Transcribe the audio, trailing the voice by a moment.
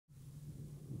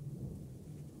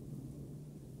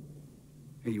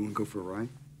Hey, you want to go for a ride?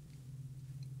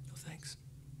 No, thanks.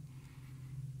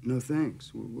 No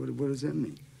thanks. What does that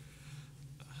mean?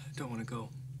 I don't want to go.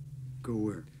 Go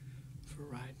where? For a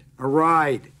ride. A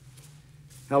ride.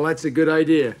 Hell, that's a good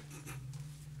idea.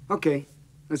 Okay,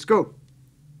 let's go.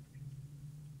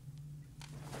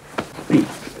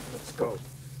 Let's go.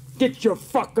 Get your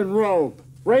fucking robe.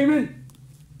 Raymond?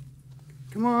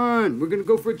 Come on, we're gonna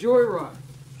go for a joyride.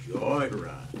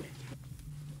 Joyride.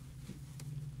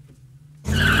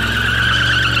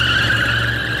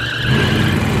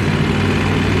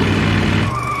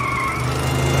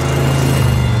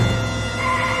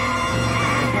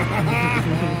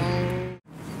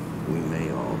 We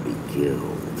may all be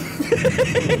killed.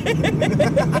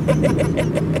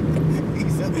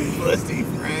 He's a pussy,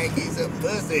 Frank. He's a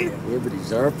pussy. Yeah, but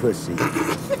he's our pussy.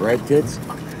 Right, Tits?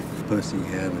 Pussy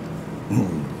heaven.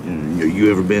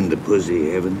 You ever been to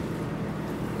pussy heaven?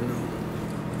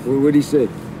 What'd he say?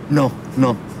 No.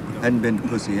 Hadn't been to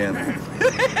pussy heaven.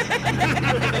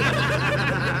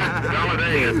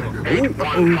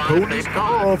 Police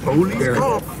call. Police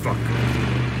call. Fuck.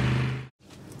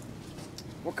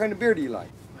 What kind of beer do you like?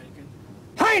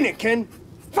 Heineken?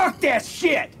 Fuck that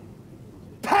shit!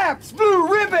 Pabst Blue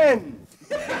Ribbon!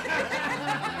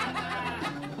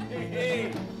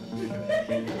 Hey.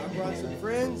 I brought some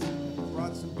friends,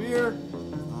 brought some beer.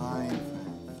 Fine.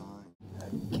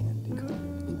 Candy.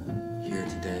 Here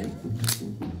today,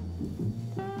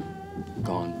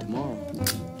 gone tomorrow.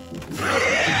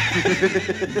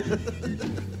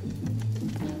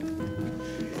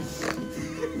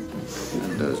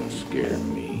 That doesn't scare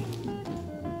me.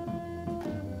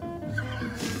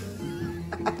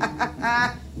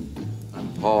 I'm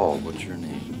Paul. What's your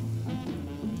name?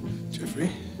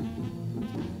 Jeffrey?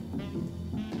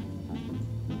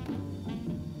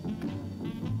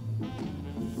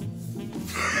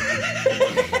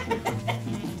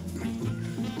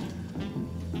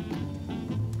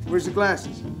 Where's the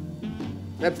glasses?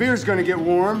 That beer's gonna get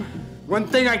warm. One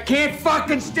thing I can't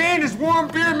fucking stand is warm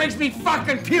beer. It makes me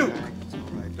fucking puke. It's all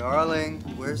right, darling.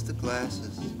 Where's the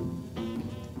glasses?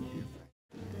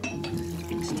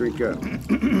 Let's drink up.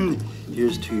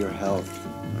 Here's to your health.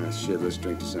 Ah, shit, let's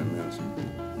drink to something else.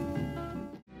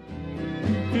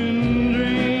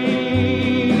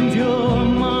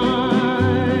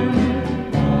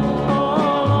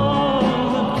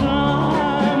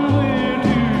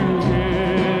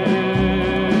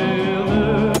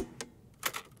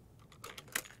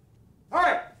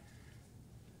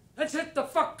 Let's hit the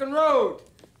fucking road.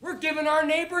 We're giving our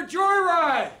neighbor a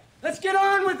joyride. Let's get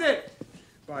on with it.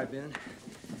 Bye, Ben.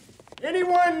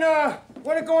 Anyone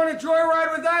want to go on a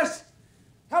joyride with us?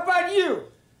 How about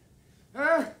you?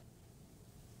 Huh?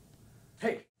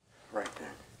 Hey, right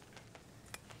then.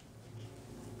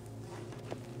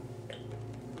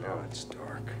 Now it's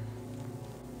dark.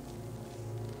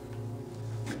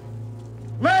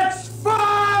 Let's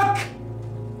fuck!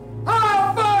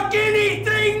 I'll fuck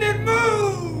anything that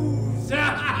moves!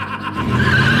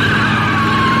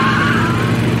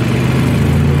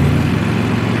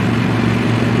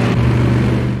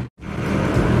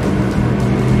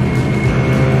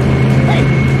 Hey,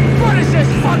 what is this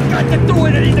fuck got to do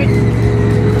with anything?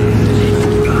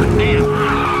 Goddamn.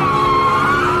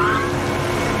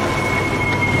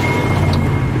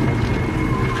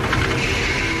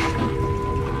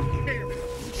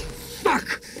 Fuck!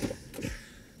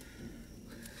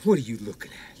 What are you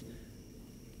looking at?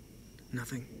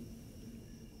 Nothing.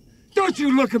 Don't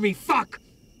you look at me, fuck!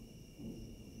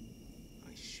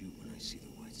 I shoot when I see the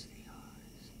whites of the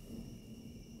eyes.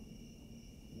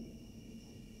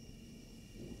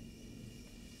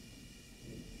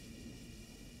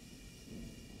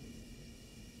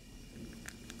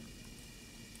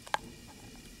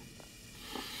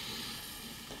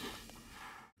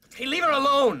 Hey, leave her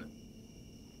alone!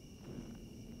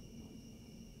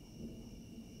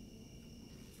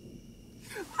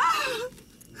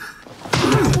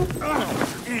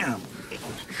 Oh, damn!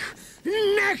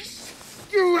 Next!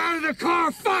 You out of the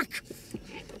car, fuck!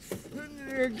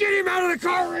 Get him out of the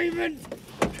car, Raven!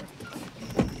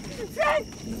 Frank!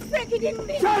 Frank, he didn't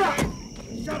mean Shut up!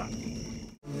 Shut up!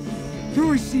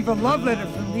 You receive a love letter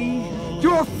from me,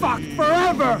 you're fucked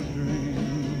forever!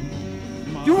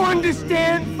 You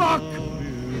understand, fuck?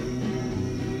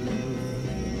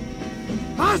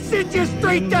 I'll send you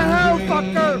straight to hell,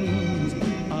 fucker!